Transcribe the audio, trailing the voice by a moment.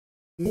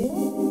We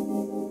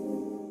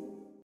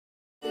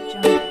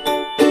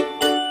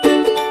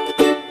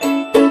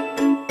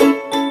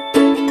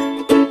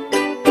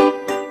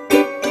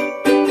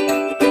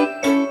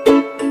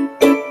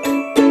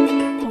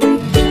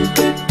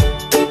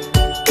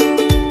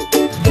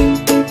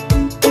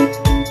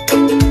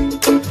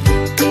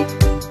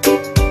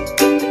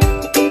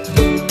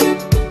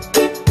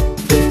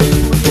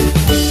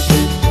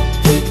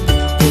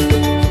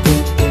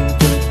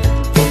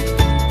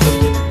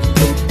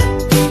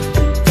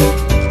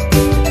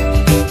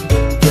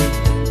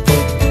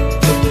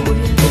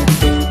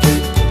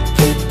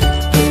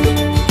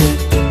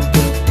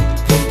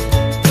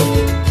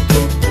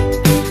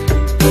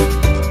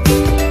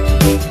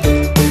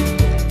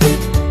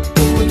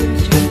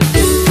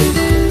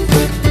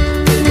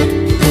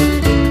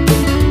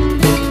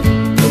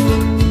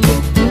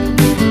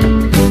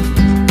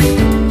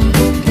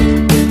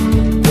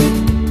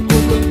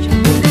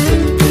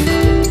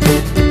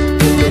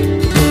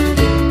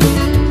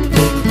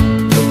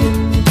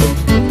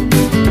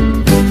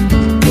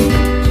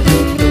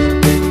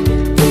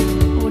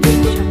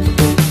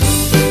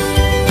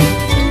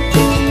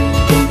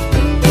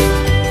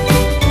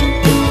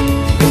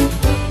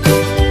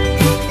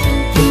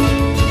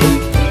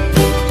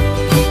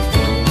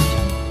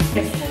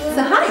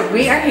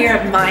are here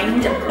at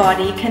Mind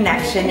Body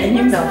Connection in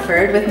New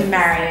Milford with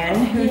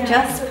Marion, who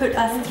just put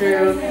us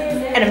through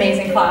an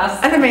amazing class.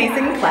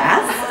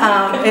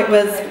 It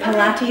was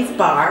Pilates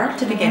bar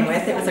to begin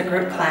with. It was a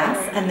group class,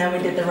 and then we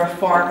did the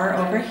reformer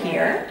over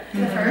here. So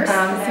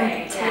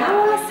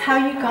tell us how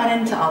you got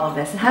into all of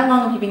this and how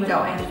long have you been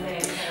going?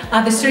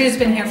 The studio's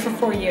been here for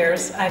 4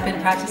 years. I've been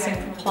practicing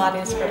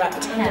Pilates for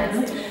about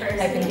 10.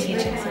 I've been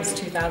teaching since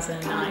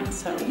 2009,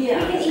 so 6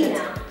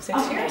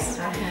 years.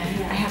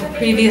 I have a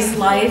previous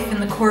life in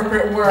the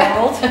corporate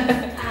world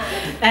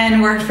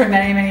and worked for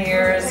many, many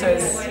years. So it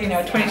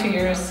was, 22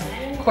 years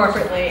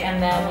corporately,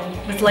 and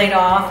then was laid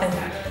off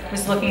and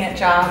was looking at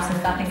jobs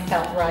and nothing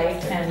felt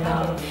right. And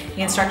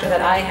the instructor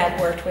that I had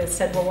worked with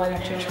said, well, why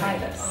don't you try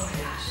this?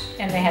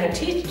 And they had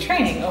a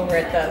training over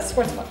at the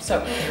sports club.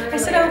 So I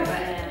said,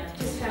 oh,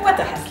 what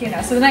the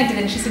heck, So then I did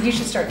it, and she said, you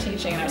should start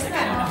teaching. And I was like,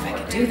 I don't know if I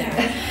could do that.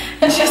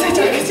 And she was like,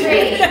 you could do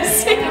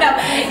this,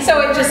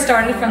 So it just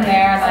started from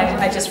there, and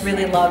I just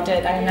really loved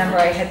it. I remember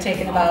I had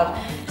taken about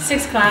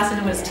 6 classes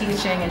and was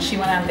teaching, and she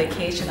went on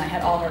vacation. I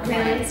had all her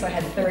clients, so I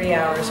had 30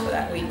 hours for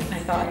that week. And I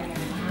thought,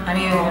 I'm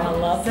either going to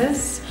love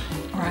this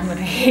or I'm going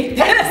to hate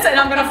this, and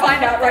I'm going to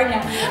find out right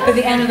now. But at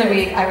the end of the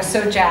week, I was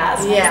so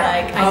jazzed.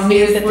 I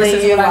knew that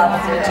this is what I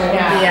wanted to do.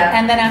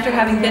 And then after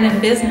having been in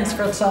business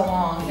for so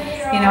long,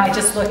 I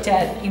just looked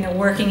at,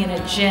 working in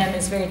a gym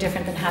is very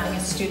different than having a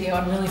studio.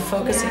 I'm really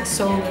focusing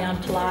solely on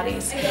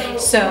Pilates.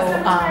 So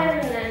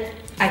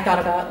I thought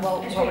about,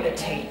 well, what would it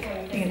take?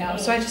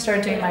 So I just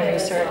started doing my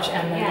research,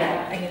 and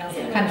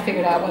then kind of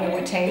figured out what it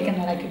would take and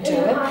that I could do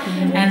it.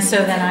 And so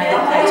then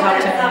I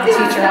talked to the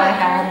teacher I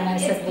had, and I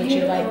said, would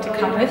you like to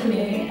come with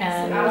me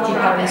and be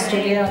part of the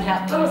studio and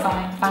help me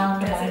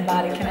found the Mind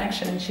Body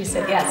Connection? And she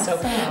said yes. So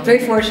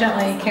very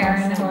fortunately,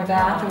 Karen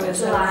Horvath, who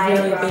was a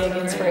really big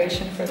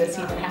inspiration for this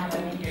even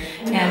happening.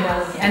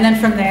 And then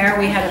from there,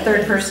 we had a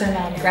third person,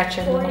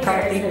 Gretchen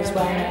McCarthy, who's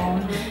well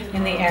known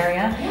in the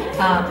area.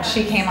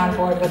 She came on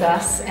board with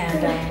us,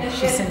 and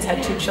she's since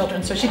had 2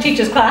 children, so she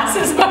teaches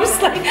classes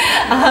mostly,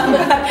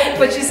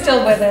 but she's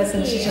still with us,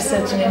 and she's just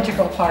such an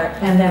integral part.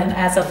 And then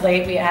as of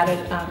late, we added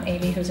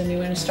Amy, who's a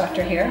new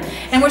instructor here,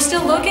 and we're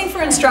still looking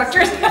for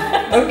instructors.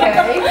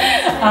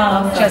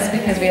 Just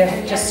because we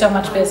have just so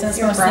much business,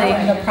 mostly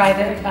in the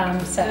private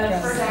sector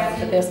of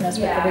the business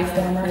with the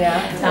reformer,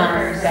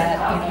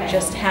 that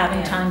just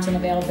having times and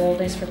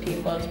availabilities for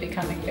people is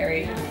becoming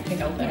very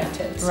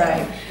limited.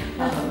 So,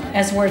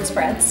 as word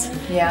spreads.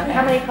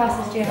 How many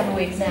classes do you have a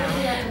week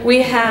now?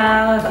 We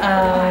have,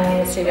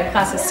 let's see, we have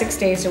classes 6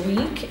 days a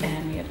week,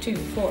 and we have 2,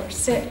 4,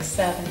 6,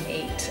 7,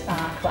 8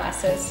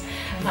 classes.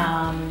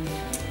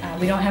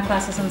 We don't have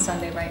classes on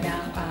Sunday right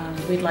now.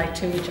 We'd like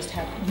to, we just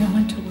have no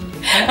one to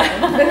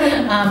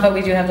work. But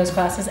we do have those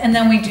classes. And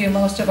then we do,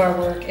 most of our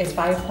work is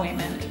by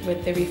appointment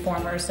with the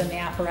reformers and the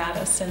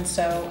apparatus. And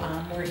so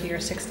we're here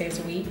 6 days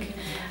a week.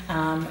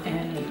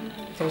 And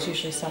there's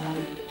usually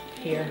someone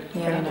here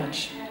pretty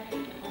much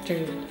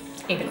through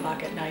 8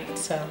 o'clock at night.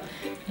 So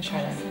I'll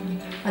try that.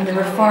 And the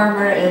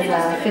reformer is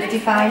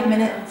 55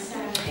 minutes?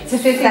 It's a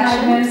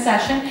 55-minute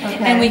session,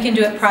 and we can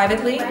do it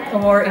privately,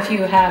 or if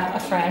you have a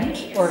friend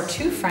or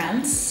 2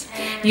 friends,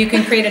 you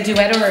can create a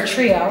duet or a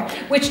trio,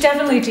 which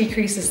definitely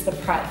decreases the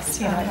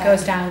price. It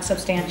goes down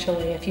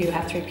substantially if you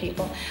have 3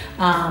 people.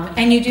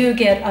 And you do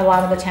get a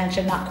lot of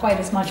attention, not quite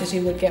as much as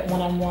you would get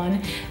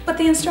one-on-one, but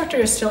the instructor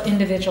is still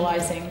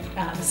individualizing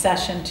the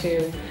session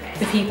to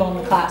the people in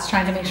the class,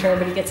 trying to make sure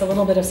everybody gets a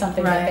little bit of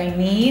something that they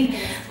need,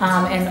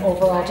 and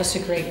overall just a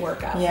great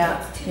workout.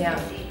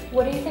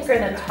 What do you think are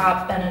the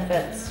top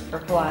benefits for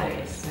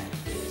Pilates?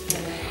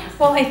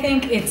 Well, I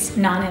think it's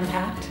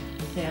non-impact.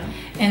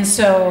 And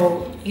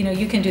so,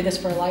 you can do this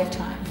for a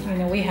lifetime. You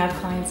know, we have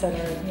clients that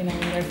are, you know,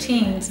 in their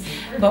teens,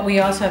 but we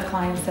also have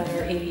clients that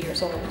are 80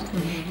 years old.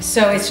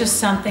 So it's just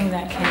something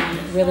that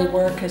can really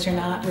work because you're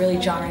not really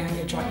jarring on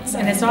your joints.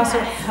 And it's also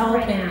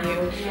helping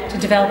you to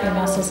develop your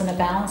muscles in a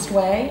balanced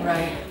way.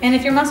 Right. And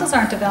if your muscles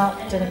aren't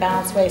developed in a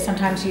balanced way,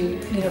 sometimes you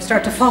know,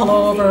 start to fall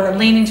over or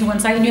leaning to one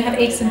side and you have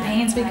aches and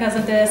pains because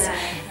of this.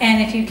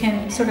 And if you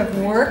can sort of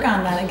work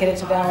on that and get it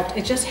developed,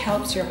 it just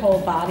helps your whole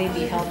body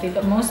be healthy,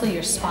 but mostly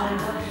your spine.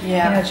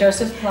 Yeah. You know,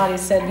 Joseph Pilates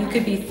said you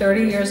could be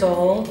 30 years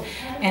old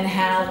and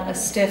have a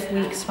stiff,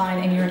 weak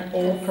spine and you're an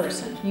old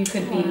person. You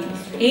could be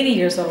 80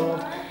 years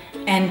old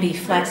and be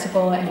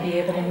flexible and be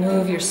able to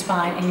move your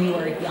spine and you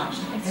are young.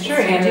 It's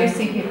true, you do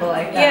see people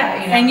like that.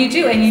 Yeah, you know? and you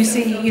do, and you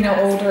see, you know,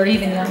 older,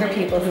 even younger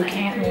people who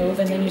can't move,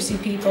 and then you see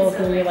people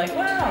who you're like,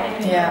 wow.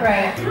 Yeah.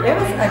 Right. It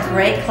was a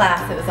great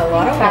class. It was a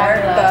lot of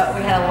work, but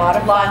we had a lot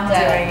of fun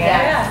doing it.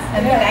 Yeah.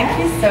 And thank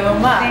you so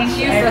much. Thank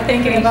you I for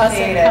thinking of us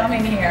appreciate and it.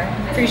 coming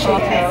here. Appreciate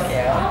it.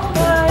 Thank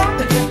you.